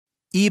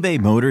eBay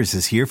Motors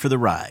is here for the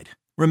ride.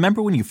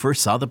 Remember when you first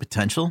saw the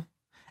potential?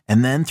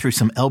 And then through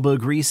some elbow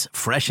grease,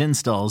 fresh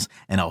installs,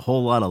 and a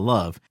whole lot of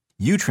love,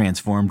 you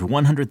transformed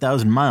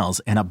 100,000 miles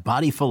and a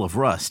body full of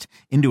rust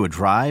into a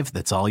drive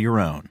that's all your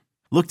own.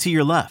 Look to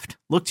your left.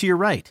 Look to your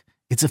right.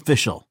 It's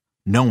official.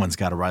 No one's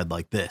got a ride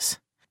like this.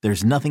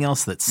 There's nothing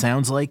else that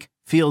sounds like,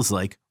 feels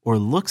like, or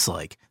looks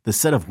like the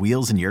set of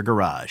wheels in your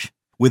garage.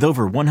 With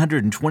over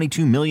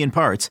 122 million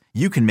parts,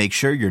 you can make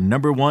sure your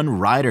number one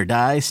ride or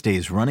die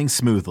stays running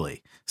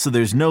smoothly. So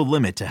there's no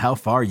limit to how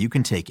far you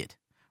can take it.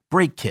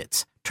 Brake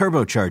kits,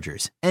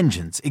 turbochargers,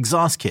 engines,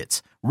 exhaust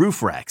kits,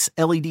 roof racks,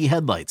 LED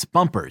headlights,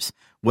 bumpers,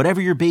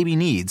 whatever your baby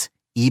needs,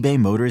 eBay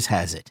Motors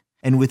has it.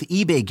 And with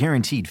eBay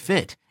Guaranteed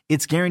Fit,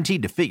 it's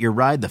guaranteed to fit your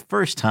ride the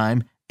first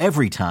time,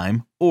 every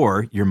time,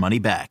 or your money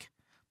back.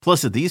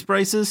 Plus at these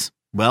prices,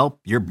 well,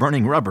 you're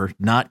burning rubber,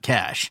 not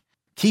cash.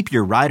 Keep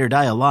your ride or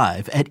die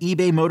alive at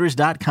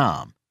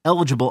ebaymotors.com.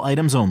 Eligible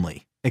items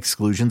only.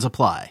 Exclusions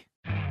apply.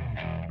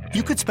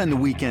 You could spend the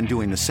weekend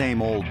doing the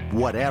same old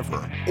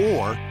whatever,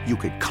 or you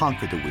could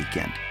conquer the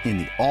weekend in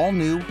the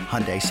all-new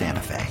Hyundai Santa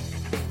Fe.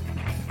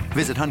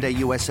 Visit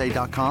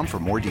HyundaiUSA.com for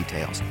more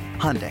details.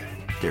 Hyundai,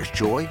 there's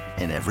joy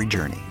in every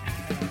journey.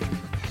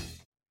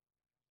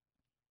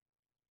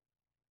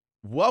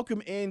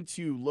 Welcome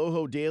into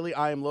Loho Daily.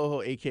 I am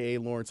Loho, a.k.a.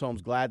 Lawrence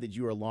Holmes. Glad that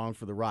you are along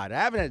for the ride. I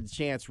haven't had a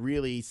chance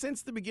really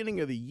since the beginning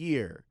of the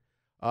year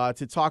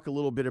to talk a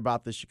little bit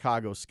about the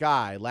Chicago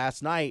Sky.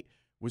 Last night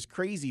was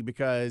crazy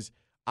because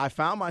I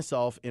found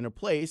myself in a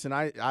place, and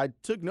I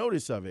took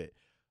notice of it.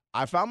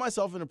 I found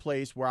myself in a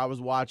place where I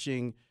was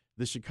watching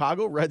the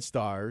Chicago Red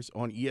Stars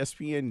on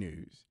ESPN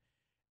News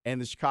and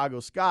the Chicago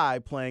Sky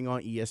playing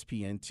on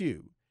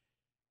ESPN2.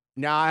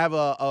 Now, I have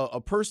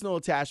a personal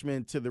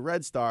attachment to the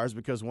Red Stars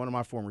because one of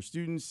my former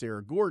students,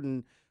 Sarah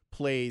Gordon,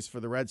 plays for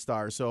the Red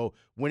Stars. So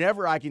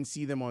whenever I can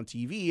see them on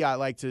TV, I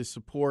like to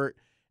support,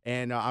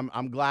 and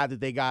I'm glad that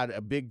they got a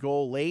big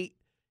goal late.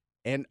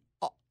 And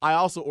I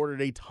also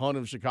ordered a ton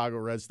of Chicago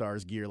Red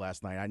Stars gear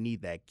last night. I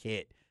need that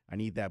kit. I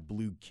need that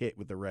blue kit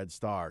with the Red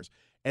Stars.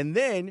 And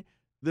then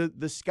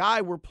the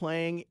Sky were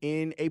playing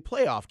in a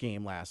playoff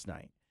game last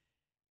night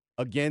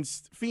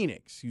against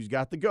Phoenix, who's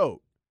got the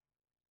GOAT,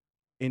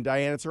 in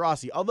Diana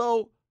Taurasi.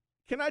 Although,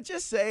 can I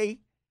just say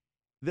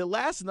that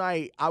last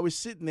night I was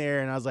sitting there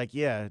and I was like,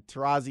 yeah,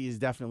 Taurasi is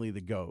definitely the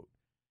GOAT.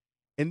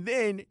 And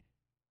then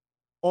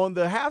on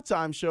the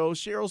halftime show,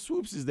 Cheryl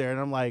Swoops is there.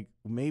 And I'm like,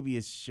 maybe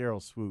it's Cheryl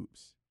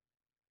Swoops.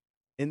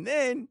 And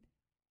then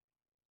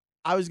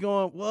I was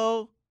going,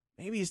 well,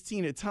 maybe it's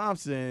Tina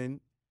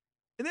Thompson.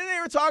 And then they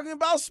were talking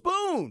about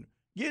Spoon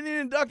getting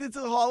inducted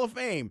to the Hall of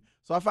Fame.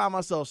 So I found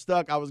myself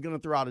stuck. I was going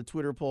to throw out a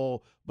Twitter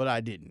poll, but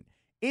I didn't.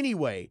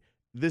 Anyway,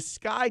 the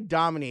Sky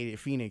dominated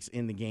Phoenix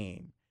in the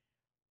game.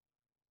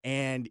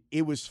 And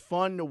it was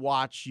fun to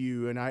watch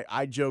you. And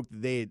I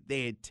joked that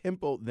they had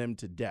tempoed them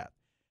to death.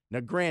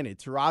 Now, granted,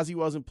 Taurasi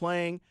wasn't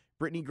playing.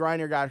 Brittany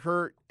Griner got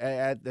hurt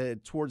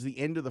towards the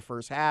end of the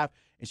first half,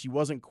 and she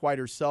wasn't quite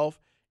herself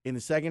in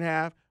the second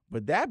half.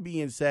 But that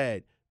being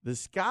said, the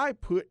Sky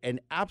put an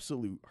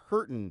absolute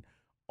hurting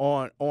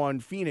on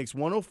Phoenix,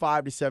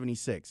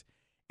 105-76.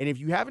 And if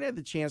you haven't had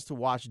the chance to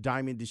watch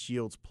Diamond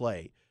DeShields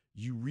play,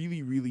 you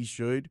really, really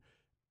should,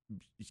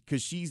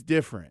 because she's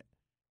different.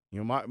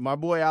 You know, my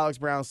boy Alex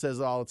Brown says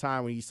it all the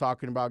time when he's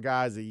talking about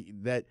guys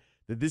that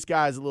this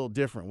guy is a little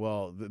different.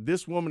 Well,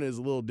 this woman is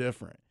a little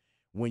different.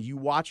 When you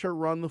watch her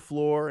run the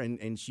floor,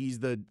 and she's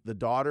the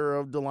daughter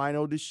of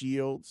Delino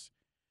DeShields,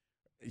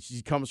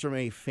 she comes from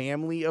a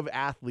family of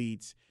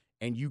athletes,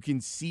 and you can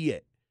see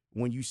it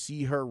when you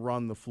see her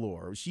run the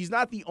floor. She's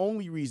not the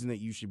only reason that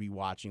you should be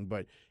watching,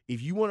 but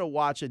if you want to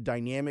watch a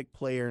dynamic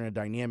player and a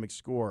dynamic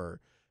scorer,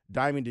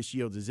 Diamond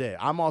DeShields is it.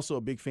 I'm also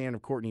a big fan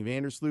of Courtney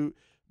Vandersloot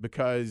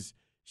because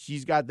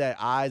she's got that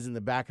eyes in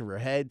the back of her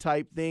head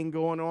type thing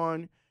going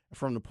on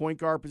from the point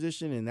guard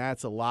position, and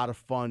that's a lot of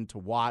fun to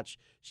watch.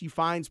 She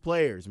finds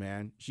players,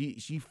 man.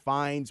 She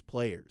finds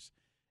players,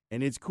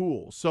 and it's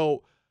cool.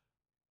 So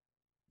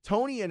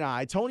Tony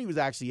was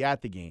actually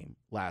at the game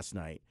last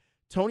night.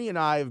 Tony and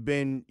I have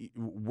been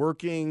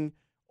working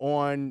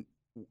on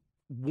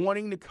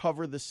wanting to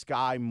cover the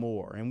Sky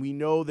more, and we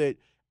know that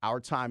our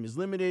time is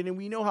limited, and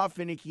we know how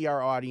finicky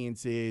our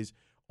audience is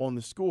on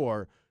the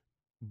score,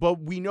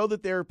 but we know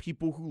that there are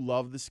people who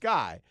love the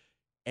Sky.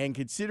 And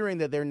considering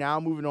that they're now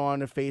moving on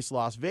to face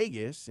Las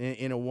Vegas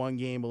in a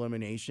one-game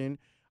elimination,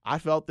 I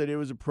felt that it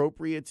was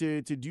appropriate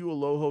to do a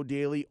Loho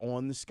Daily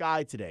on the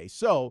Sky today.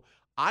 So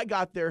I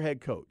got their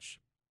head coach.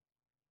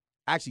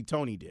 Actually,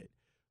 Tony did.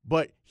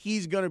 But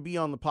he's going to be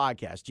on the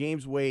podcast.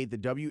 James Wade, the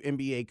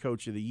WNBA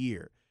Coach of the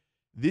Year.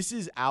 This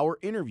is our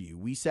interview.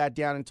 We sat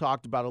down and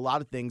talked about a lot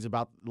of things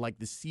about like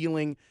the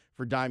ceiling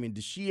for Diamond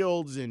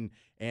DeShields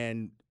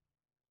and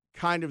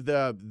kind of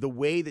the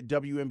way that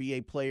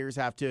WNBA players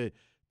have to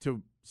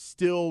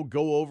still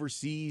go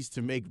overseas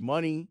to make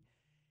money.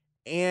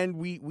 And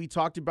we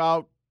talked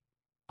about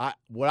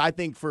what I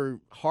think for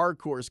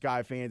hardcore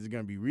Sky fans is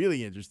going to be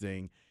really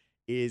interesting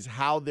is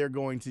how they're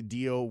going to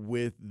deal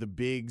with the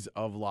bigs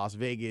of Las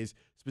Vegas,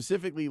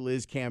 specifically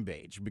Liz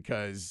Cambage,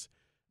 because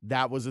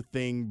that was a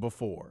thing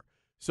before.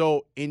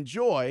 So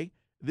enjoy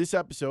this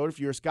episode. If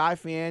you're a Sky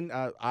fan,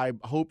 I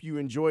hope you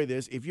enjoy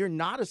this. If you're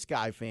not a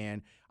Sky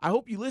fan, I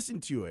hope you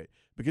listen to it,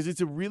 because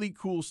it's a really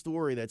cool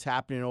story that's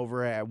happening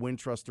over at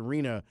Wintrust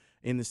Arena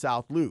in the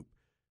South Loop.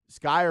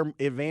 Sky are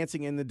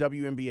advancing in the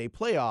WNBA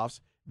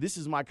playoffs. This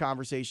is my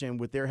conversation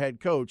with their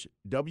head coach,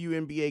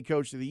 WNBA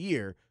Coach of the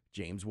Year,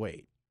 James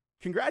Wade.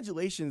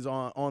 Congratulations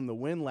on the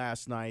win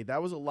last night.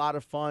 That was a lot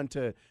of fun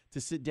to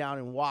sit down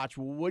and watch.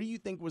 What do you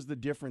think was the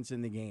difference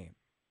in the game?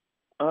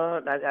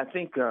 I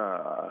think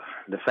the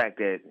fact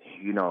that,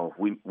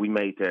 we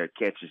made their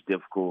catches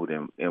difficult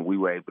and we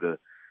were able to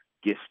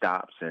get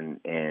stops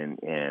and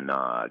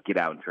get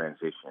out in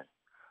transition.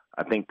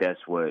 I think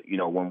that's what,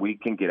 when we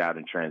can get out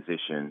in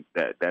transition,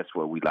 that's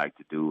what we like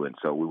to do. And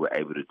so we were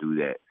able to do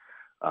that,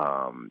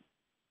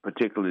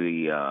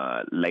 particularly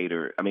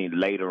later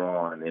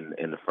on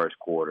in the first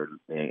quarter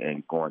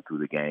and going through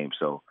the game.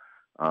 So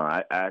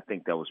I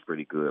think that was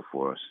pretty good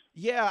for us.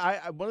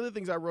 Yeah, one of the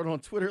things I wrote on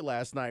Twitter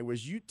last night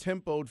was you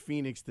tempoed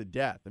Phoenix to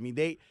death. I mean,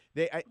 they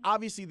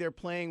obviously they're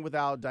playing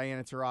without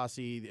Diana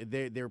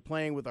Taurasi. They're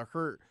playing with a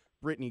hurt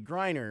Brittany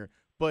Griner,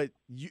 but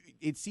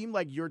it seemed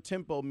like your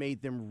tempo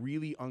made them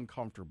really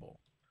uncomfortable.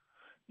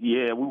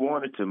 Yeah, we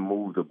wanted to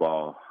move the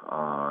ball,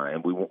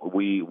 and we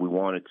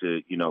wanted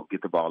to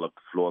get the ball up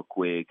the floor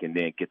quick, and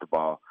then get the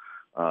ball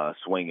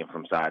swinging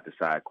from side to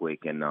side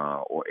quick and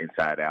or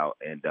inside out,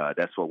 and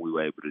that's what we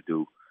were able to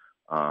do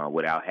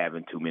without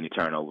having too many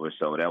turnovers.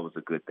 So that was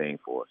a good thing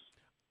for us.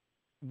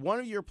 One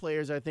of your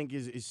players, I think,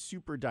 is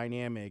super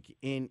dynamic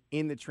in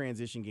the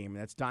transition game,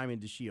 and that's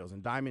Diamond DeShields.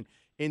 And Diamond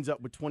ends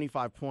up with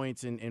 25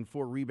 points and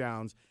 4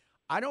 rebounds.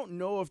 I don't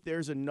know if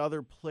there's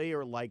another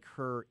player like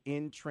her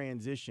in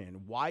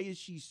transition. Why is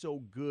she so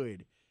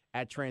good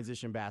at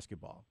transition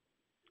basketball?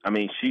 I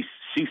mean, she's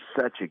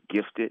such a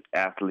gifted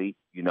athlete.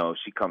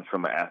 She comes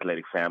from an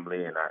athletic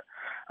family, and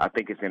I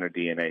think it's in her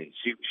DNA.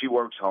 She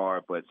works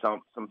hard, but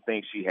some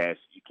things she has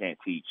you can't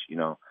teach.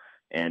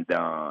 And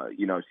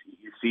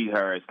you see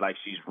her, it's like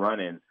she's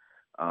running.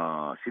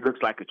 She looks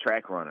like a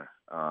track runner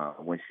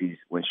when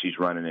she's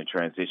running in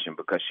transition,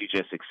 because she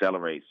just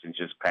accelerates and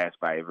just pass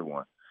by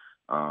everyone.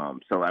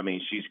 So I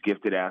mean, she's a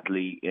gifted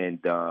athlete, and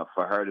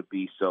for her to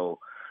be so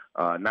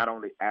not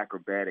only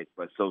acrobatic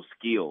but so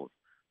skilled.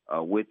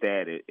 With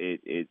that,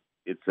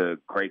 it's a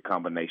great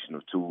combination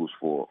of tools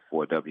for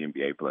a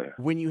WNBA player.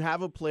 When you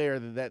have a player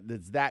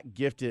that's that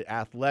gifted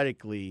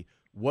athletically,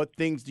 what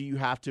things do you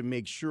have to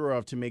make sure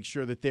of to make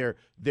sure that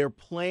they're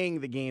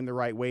playing the game the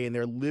right way and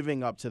they're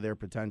living up to their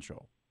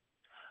potential?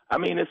 I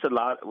mean, it's a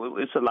lot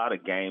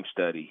of game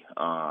study,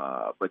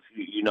 but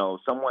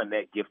someone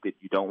that gifted,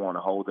 you don't want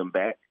to hold them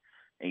back,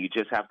 and you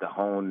just have to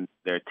hone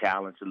their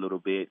talents a little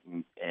bit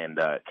and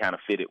kind of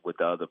fit it with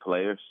the other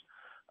players.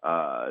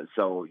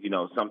 So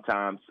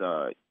sometimes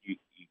you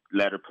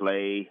let her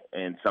play,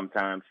 and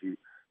sometimes you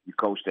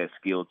coach that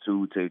skill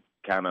too to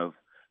kind of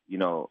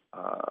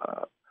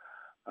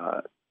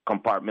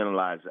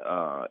compartmentalize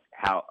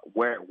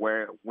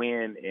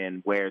when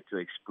and where to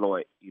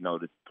exploit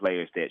the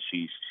players that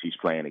she's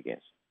playing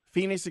against.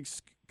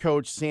 Phoenix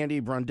coach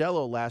Sandy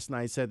Brondello last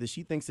night said that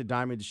she thinks that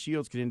Diamond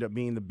DeShields could end up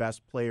being the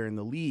best player in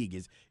the league.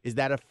 Is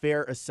that a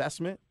fair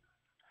assessment?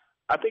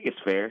 I think it's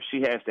fair.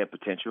 She has that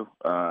potential.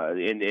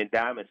 And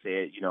Diamond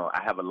said,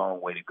 I have a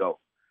long way to go.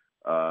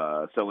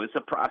 So it's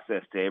a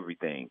process to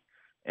everything.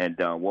 And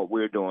what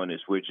we're doing is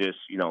we're just,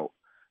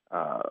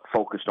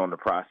 focused on the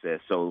process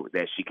so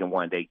that she can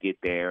one day get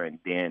there and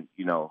then,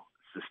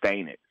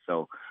 sustain it.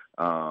 So,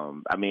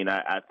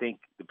 I think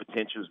the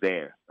potential's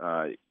there.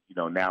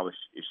 Now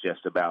it's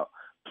just about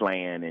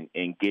playing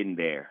and getting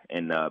there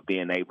and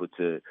being able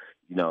to,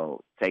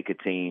 take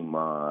a team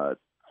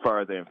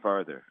further and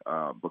further,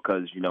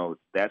 because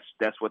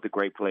that's what the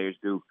great players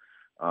do.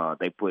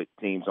 They put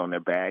teams on their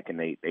back and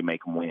they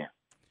make them win.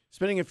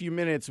 Spending a few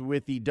minutes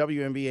with the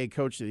WNBA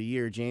Coach of the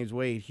Year, James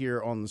Wade,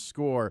 here on The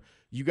Score.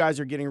 You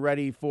guys are getting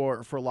ready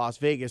for Las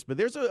Vegas, but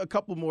there's a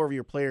couple more of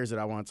your players that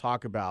I want to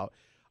talk about.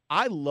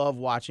 I love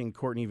watching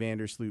Courtney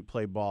Vandersloot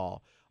play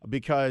ball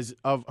because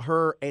of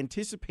her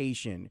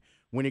anticipation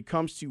when it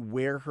comes to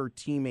where her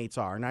teammates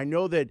are. And I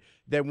know that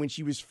when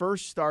she was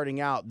first starting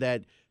out,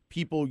 that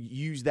people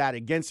use that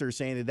against her,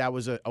 saying that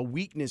was a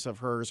weakness of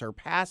hers, her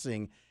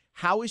passing.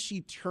 How has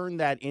she turned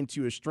that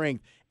into a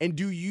strength? And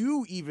do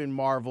you even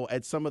marvel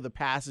at some of the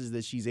passes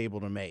that she's able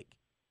to make?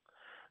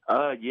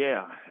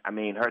 Yeah. I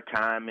mean, her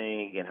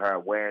timing and her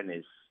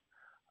awareness,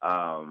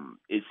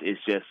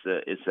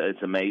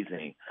 it's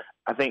amazing.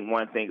 I think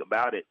one thing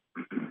about it,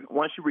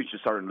 once you reach a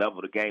certain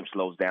level, the game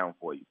slows down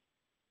for you.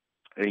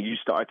 And you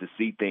start to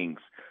see things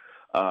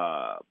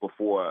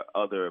before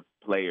other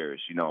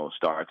players,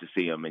 start to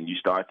see them, and you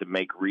start to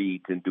make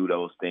reads and do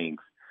those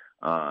things.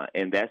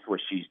 And that's what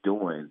she's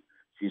doing.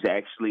 She's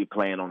actually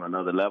playing on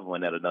another level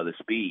and at another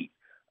speed,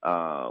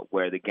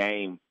 where the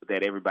game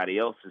that everybody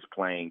else is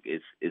playing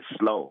is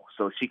slow.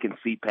 So she can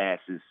see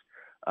passes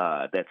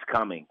that's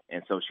coming,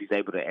 and so she's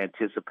able to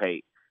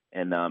anticipate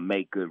and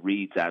make good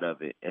reads out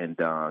of it. And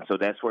so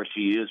that's where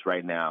she is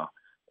right now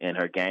in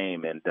her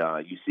game. And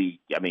you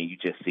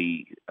just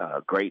see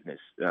greatness.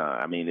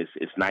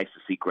 It's nice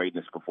to see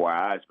greatness before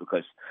our eyes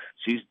because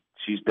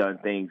she's done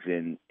things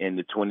in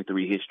the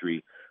 23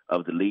 history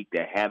of the league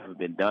that haven't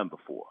been done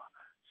before.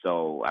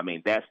 So,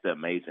 that's the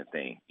amazing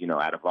thing.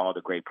 Out of all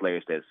the great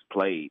players that's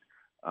played,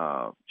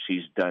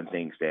 she's done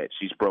things that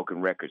she's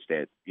broken records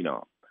that,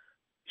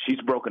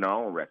 she's broken her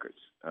own records.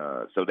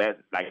 So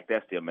that's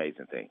the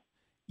amazing thing.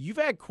 You've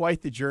had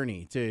quite the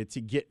journey to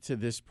get to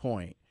this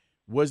point.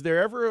 Was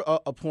there ever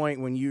a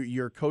point when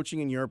you're coaching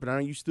in Europe, and I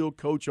know you still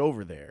coach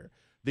over there,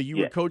 that you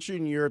were coaching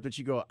in Europe that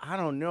you go, I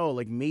don't know,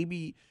 like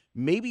maybe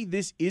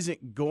this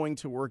isn't going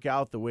to work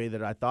out the way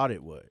that I thought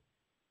it would?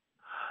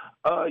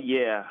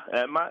 Yeah.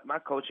 My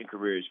coaching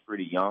career is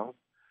pretty young,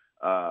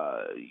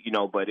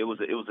 but it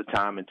was a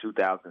time in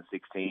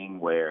 2016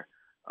 where,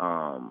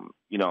 I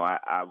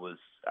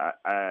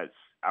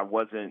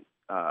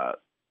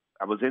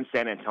was in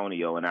San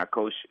Antonio and our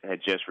coach had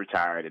just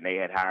retired and they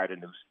had hired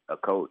a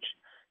coach.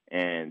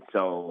 And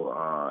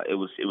so it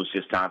was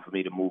just time for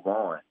me to move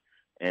on.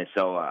 And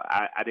so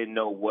I didn't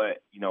know what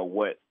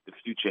the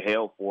future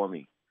held for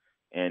me.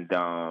 And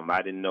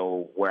I didn't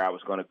know where I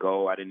was going to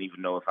go. I didn't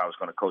even know if I was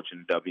going to coach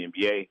in the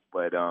WNBA.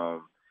 But,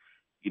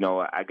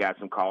 I got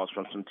some calls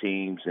from some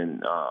teams.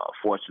 And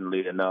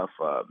fortunately enough,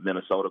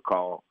 Minnesota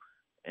called.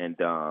 And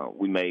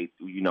we made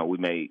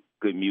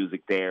good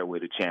music there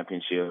with a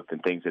championship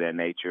and things of that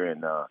nature.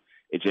 And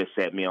it just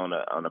set me on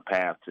a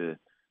path to,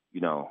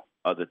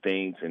 other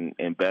things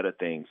and better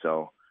things.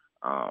 So,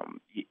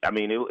 it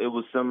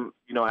was some,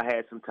 I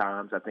had some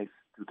times. I think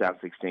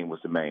 2016 was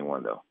the main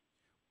one, though.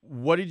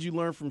 What did you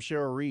learn from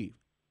Cheryl Reeve?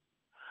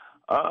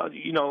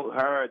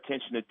 Her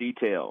attention to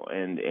detail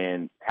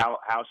and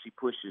how she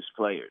pushes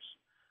players.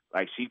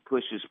 Like she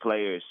pushes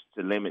players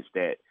to limits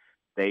that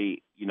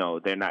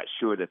they're not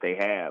sure that they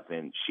have.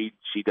 And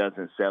she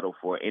doesn't settle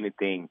for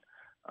anything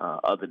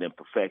other than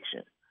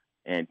perfection.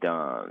 And,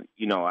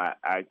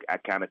 I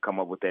kind of come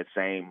up with that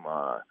same,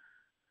 I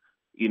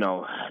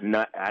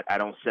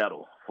don't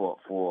settle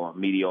for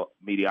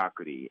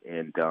mediocrity.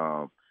 And,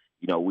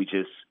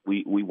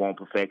 we want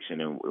perfection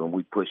and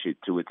we push it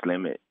to its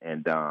limit.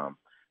 And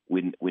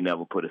we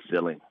never put a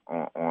ceiling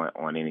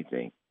on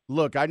anything.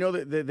 Look, I know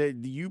that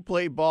you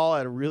play ball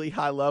at a really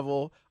high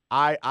level.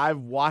 I've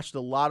watched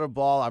a lot of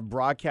ball. I've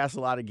broadcast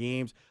a lot of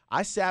games.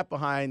 I sat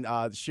behind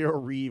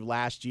Cheryl Reeve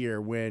last year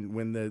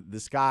when the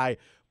Sky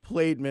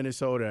played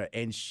Minnesota,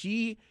 and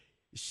she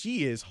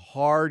is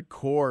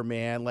hardcore,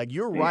 man. Like,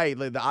 you're right.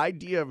 Like, the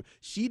idea of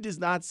she does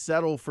not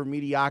settle for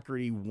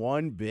mediocrity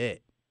one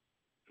bit.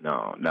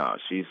 No,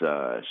 she's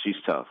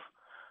tough,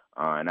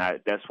 and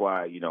that's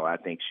why I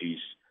think she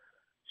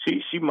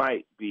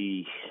might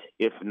be,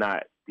 if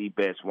not the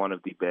best, one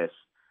of the best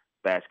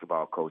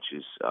basketball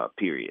coaches,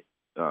 period.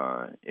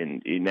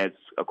 And that's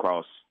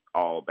across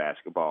all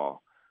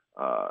basketball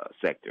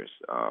sectors.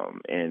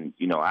 And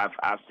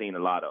I've seen a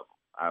lot of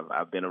them.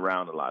 I've been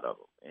around a lot of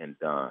them,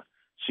 and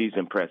she's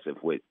impressive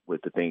with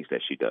the things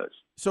that she does.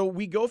 So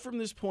we go from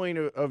this point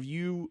of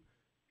you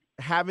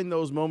having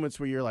those moments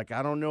where you're like,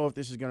 I don't know if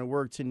this is going to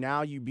work, to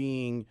now you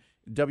being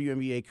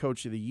WNBA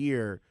Coach of the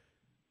Year.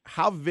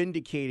 How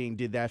vindicating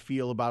did that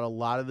feel about a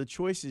lot of the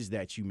choices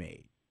that you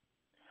made?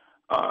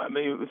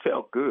 It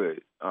felt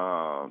good,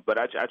 but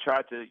I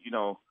tried to,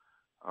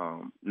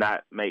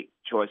 not make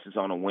choices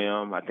on a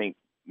whim. I think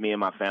me and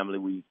my family,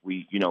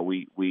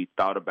 we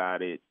thought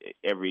about it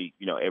every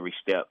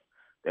step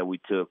that we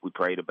took. We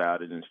prayed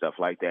about it and stuff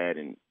like that,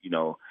 and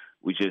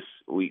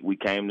we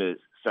came to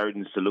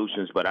certain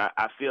solutions. But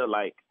I feel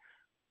like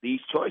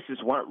these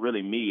choices weren't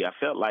really me. I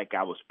felt like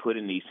I was put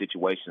in these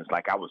situations,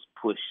 like I was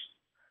pushed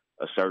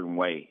a certain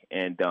way,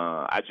 and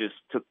I just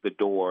took the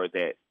door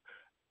that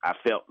I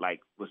felt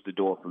like was the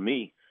door for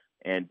me.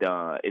 And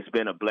it's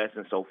been a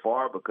blessing so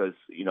far because,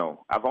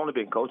 I've only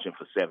been coaching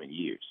for 7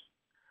 years.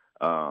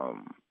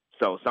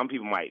 So some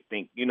people might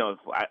think,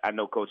 I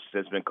know coaches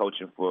that's been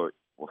coaching for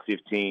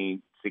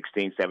 15,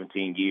 16,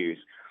 17 years,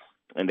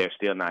 and they're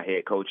still not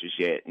head coaches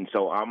yet. And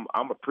so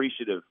I'm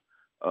appreciative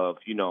of,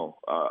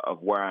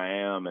 of where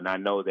I am. And I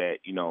know that,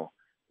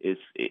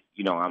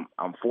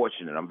 I'm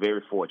fortunate. I'm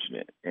very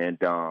fortunate. And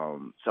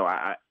so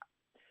I,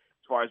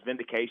 as far as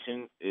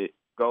vindication it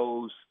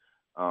goes,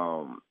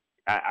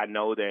 I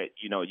know that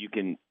you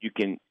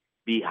can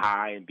be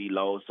high and be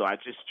low. So I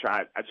just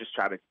try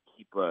to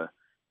keep a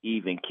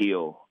even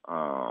keel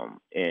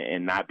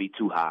and not be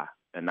too high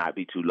and not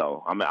be too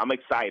low. I'm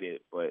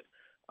excited, but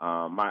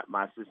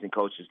my assistant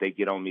coaches, they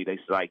get on me. They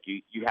say, like,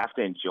 you have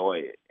to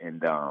enjoy it,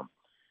 and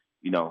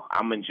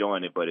I'm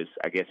enjoying it, but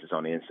I guess it's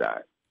on the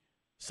inside.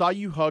 Saw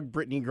you hug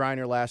Brittany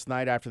Griner last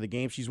night after the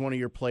game. She's one of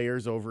your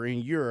players over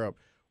in Europe.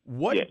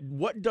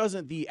 What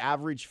doesn't the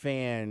average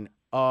fan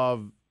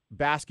of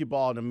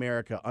basketball in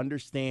America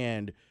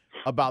understand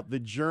about the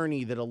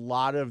journey that a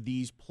lot of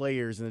these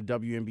players in the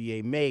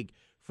WNBA make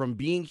from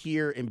being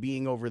here and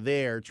being over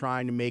there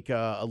trying to make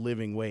a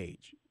living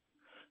wage?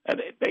 And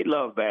they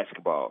love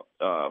basketball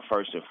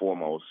first and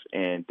foremost,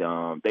 and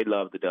they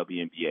love the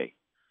WNBA.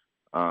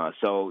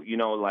 So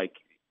like,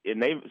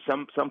 and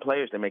some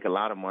players, they make a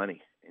lot of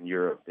money in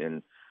Europe,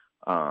 and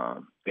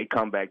they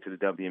come back to the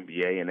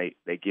WNBA and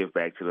they give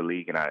back to the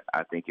league, and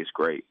I think it's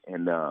great.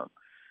 And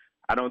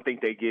I don't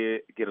think they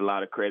get a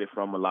lot of credit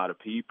from a lot of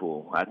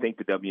people. I think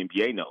the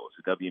WNBA knows.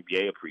 The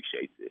WNBA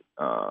appreciates it.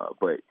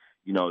 But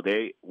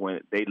when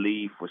they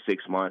leave for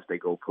 6 months, they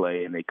go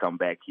play and they come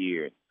back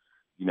here.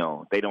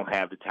 They don't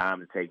have the time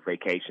to take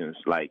vacations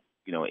like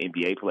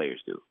NBA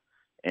players do.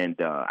 And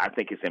I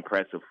think it's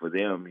impressive for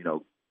them.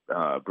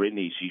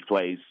 Brittany, she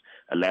plays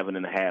 11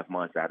 and a half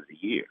months out of the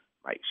year.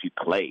 Like, she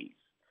plays.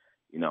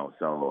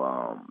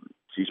 So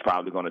she's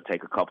probably going to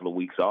take a couple of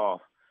weeks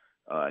off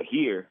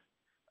here.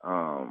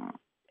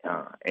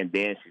 And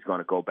then she's going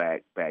to go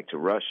back to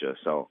Russia.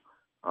 So,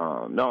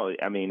 no,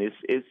 I mean,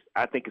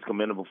 I think it's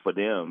commendable for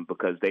them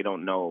because they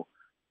don't know.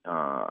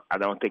 I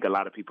don't think a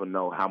lot of people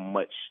know how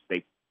much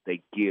they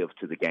give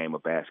to the game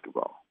of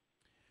basketball.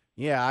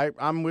 Yeah,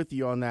 I'm with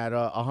you on that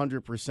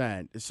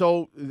 100%.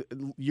 So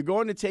you're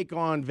going to take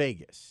on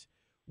Vegas.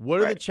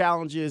 What are the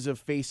challenges of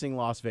facing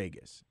Las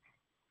Vegas?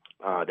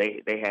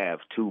 They have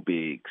two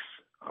bigs,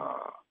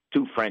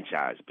 two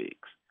franchise bigs.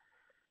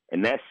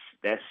 And that's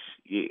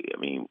I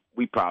mean,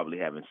 we probably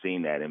haven't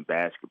seen that in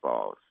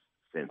basketball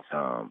since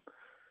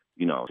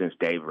since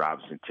Dave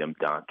Robinson, Tim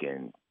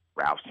Duncan,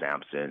 Ralph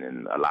Sampson,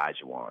 and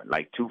Elijah Warren.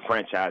 Like, two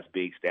franchise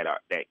bigs that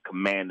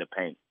command the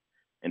paint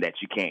and that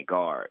you can't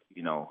guard,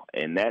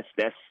 and that's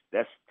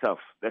tough.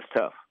 That's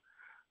tough.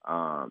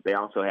 They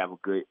also have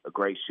a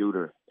great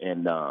shooter,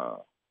 and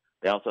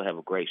they also have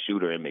a great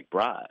shooter in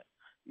McBride,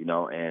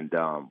 and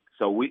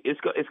so it's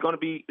going to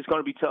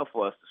be tough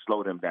for us to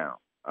slow them down.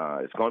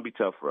 It's going to be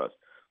tough for us,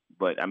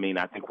 but I mean,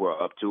 I think we're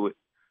up to it.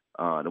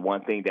 The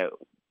one thing that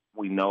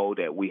we know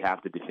that we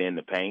have to defend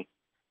the paint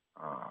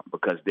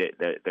because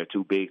they're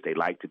too big. They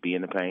like to be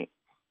in the paint,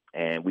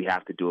 and we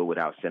have to do it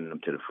without sending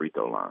them to the free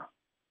throw line.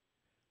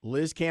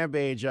 Liz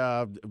Cambage,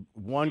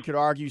 one could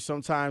argue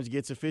sometimes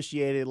gets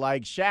officiated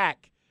like Shaq,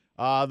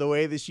 the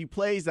way that she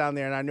plays down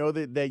there. And I know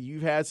that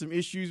you've had some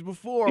issues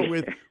before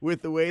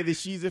with the way that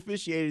she's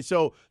officiated.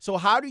 So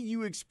how do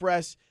you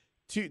express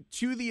to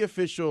the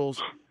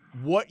officials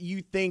what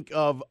you think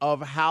of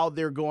how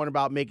they're going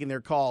about making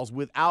their calls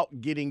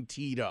without getting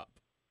teed up?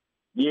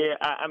 Yeah,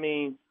 I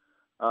mean,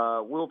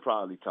 we'll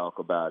probably talk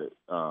about it.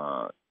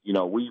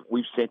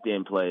 We've sent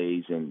in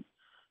plays, and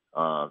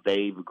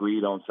they've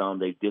agreed on some,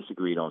 they've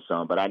disagreed on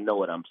some, but I know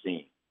what I'm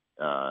seeing.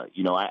 I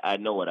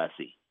know what I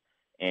see.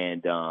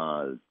 And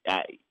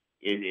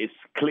it's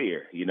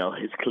clear,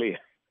 it's clear.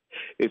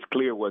 It's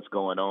clear what's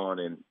going on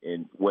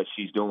and what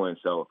she's doing.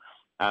 So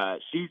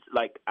she's,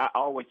 like, I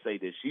always say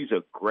this, she's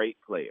a great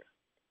player.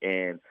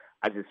 And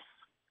I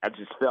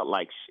just felt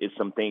like it's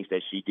some things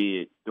that she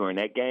did during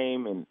that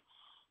game. And,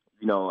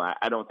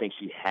 I don't think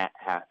she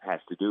has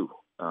to do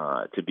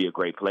to be a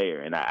great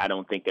player. And I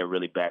don't think they're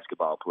really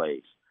basketball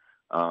plays.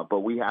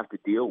 But we have to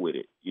deal with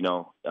it.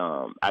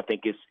 I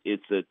think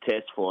it's a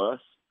test for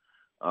us.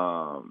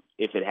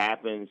 If it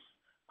happens,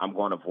 I'm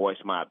going to voice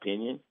my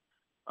opinion.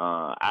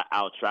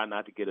 I'll try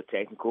not to get a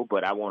technical,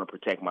 but I want to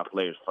protect my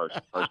players first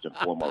and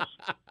foremost.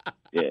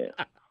 Yeah.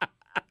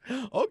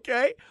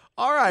 Okay.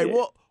 All right.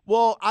 Yeah.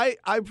 Well, I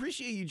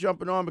appreciate you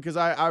jumping on because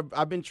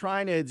I've been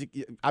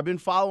I've been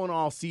following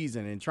all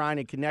season and trying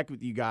to connect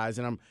with you guys,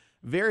 and I'm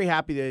very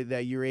happy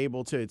that you're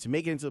able to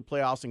make it into the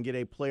playoffs and get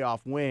a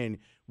playoff win.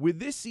 With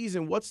this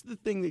season, what's the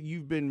thing that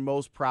you've been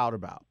most proud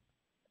about?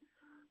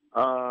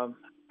 I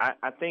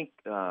think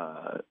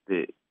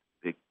the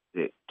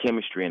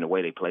chemistry and the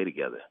way they play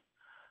together.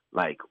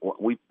 Like,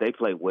 they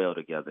play well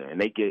together, and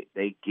they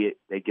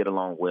get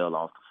along well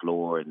off the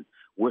floor, and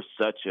we're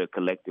such a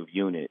collective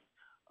unit.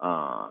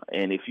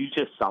 And if you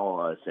just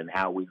saw us and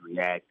how we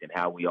react and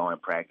how we are in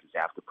practice,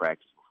 after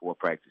practice, before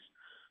practice,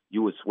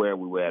 you would swear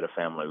we were at a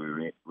family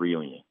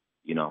reunion.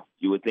 You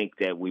would think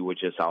that we were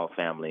just all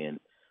family, and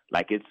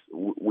like,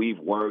 we've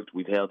worked,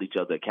 we've held each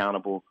other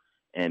accountable,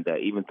 and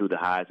even through the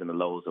highs and the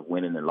lows of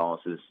winning and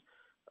losses,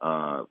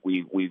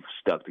 we've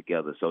stuck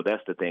together. So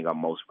that's the thing I'm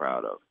most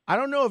proud of. I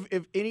don't know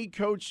if any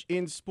coach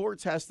in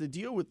sports has to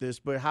deal with this,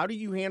 but how do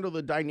you handle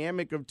the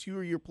dynamic of two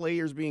of your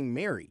players being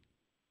married?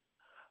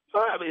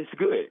 I mean, it's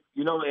good,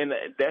 and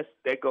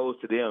that goes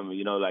to them,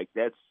 like,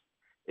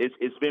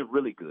 it's been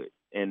really good.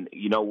 And,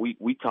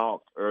 we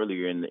talked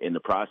earlier in the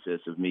process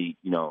of me,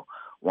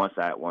 once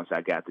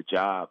I got the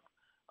job,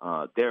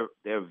 they're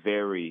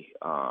very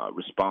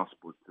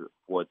responsible to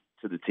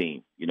the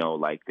team.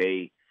 Like,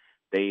 they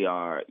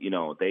are,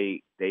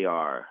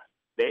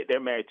 they're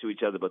married to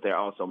each other, but they're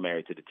also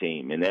married to the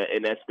team, and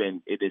it's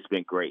been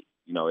great.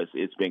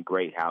 It's been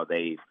great how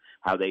they've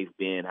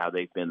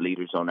been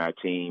leaders on our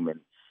team,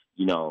 and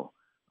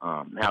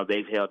how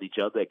they've held each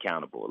other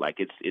accountable. Like,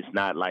 it's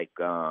not like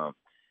they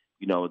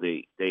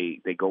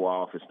go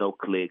off. It's no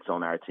cliques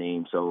on our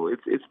team, so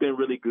it's been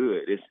really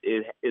good.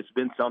 It's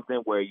been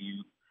something where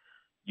you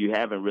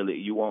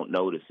won't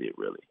notice it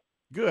really.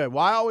 Good.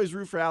 Well, I always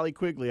root for Allie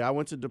Quigley. I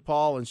went to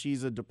DePaul, and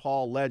she's a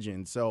DePaul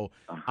legend. So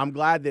I'm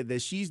glad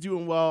that she's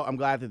doing well. I'm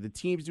glad that the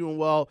team's doing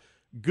well.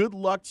 Good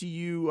luck to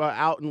you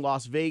out in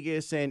Las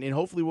Vegas, and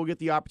hopefully we'll get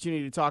the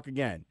opportunity to talk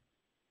again.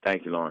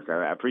 Thank you, Lawrence.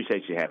 I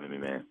appreciate you having me,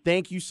 man.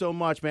 Thank you so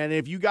much, man. And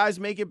if you guys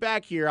make it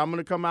back here, I'm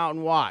going to come out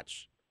and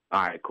watch.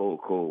 All right, cool.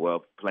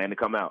 Well, plan to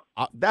come out.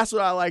 That's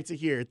what I like to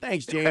hear.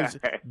 Thanks, James.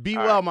 Be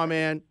All well, right. my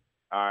man.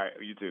 All right,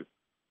 you too.